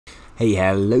Hey,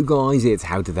 hello guys, it's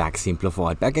How to Hack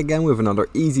Simplified back again with another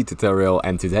easy tutorial,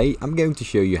 and today I'm going to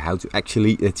show you how to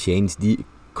actually change the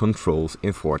controls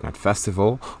in Fortnite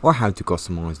Festival or how to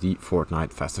customize the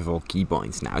Fortnite Festival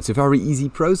keybinds. Now it's a very easy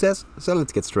process, so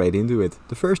let's get straight into it.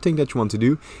 The first thing that you want to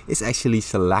do is actually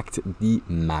select the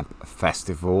map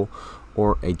festival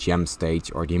or a gem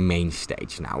stage or the main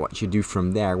stage. Now what you do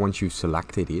from there, once you've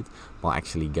selected it, by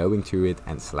actually going to it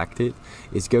and select it,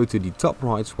 is go to the top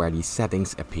right where the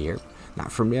settings appear. Now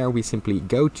from there we simply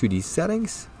go to the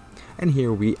settings, and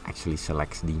here we actually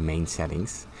select the main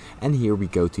settings, and here we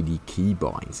go to the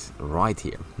keybinds right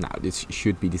here. Now this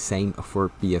should be the same for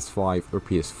PS5 or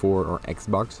PS4 or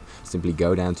Xbox. Simply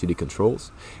go down to the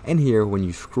controls, and here when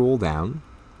you scroll down,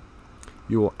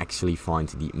 you will actually find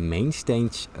the main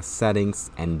stage settings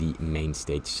and the main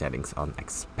stage settings on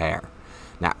expert.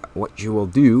 Now what you will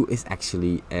do is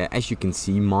actually, as you can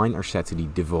see, mine are set to the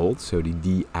default, so the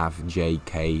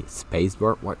DFJK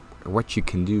spacebar. What you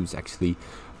can do is actually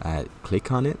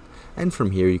click on it, and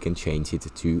from here you can change it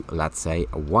to, let's say,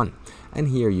 a 1. And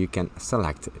here you can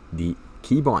select the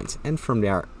keybinds, and from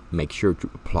there make sure to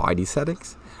apply these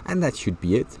settings, and that should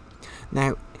be it.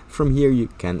 Now from here you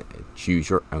can choose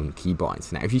your own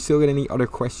keybinds. Now if you still got any other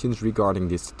questions regarding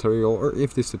this tutorial, or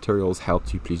if this tutorial has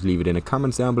helped you, please leave it in the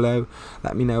comments down below.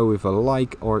 Let me know with a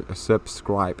like or a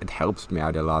subscribe, it helps me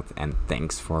out a lot, and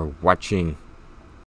thanks for watching.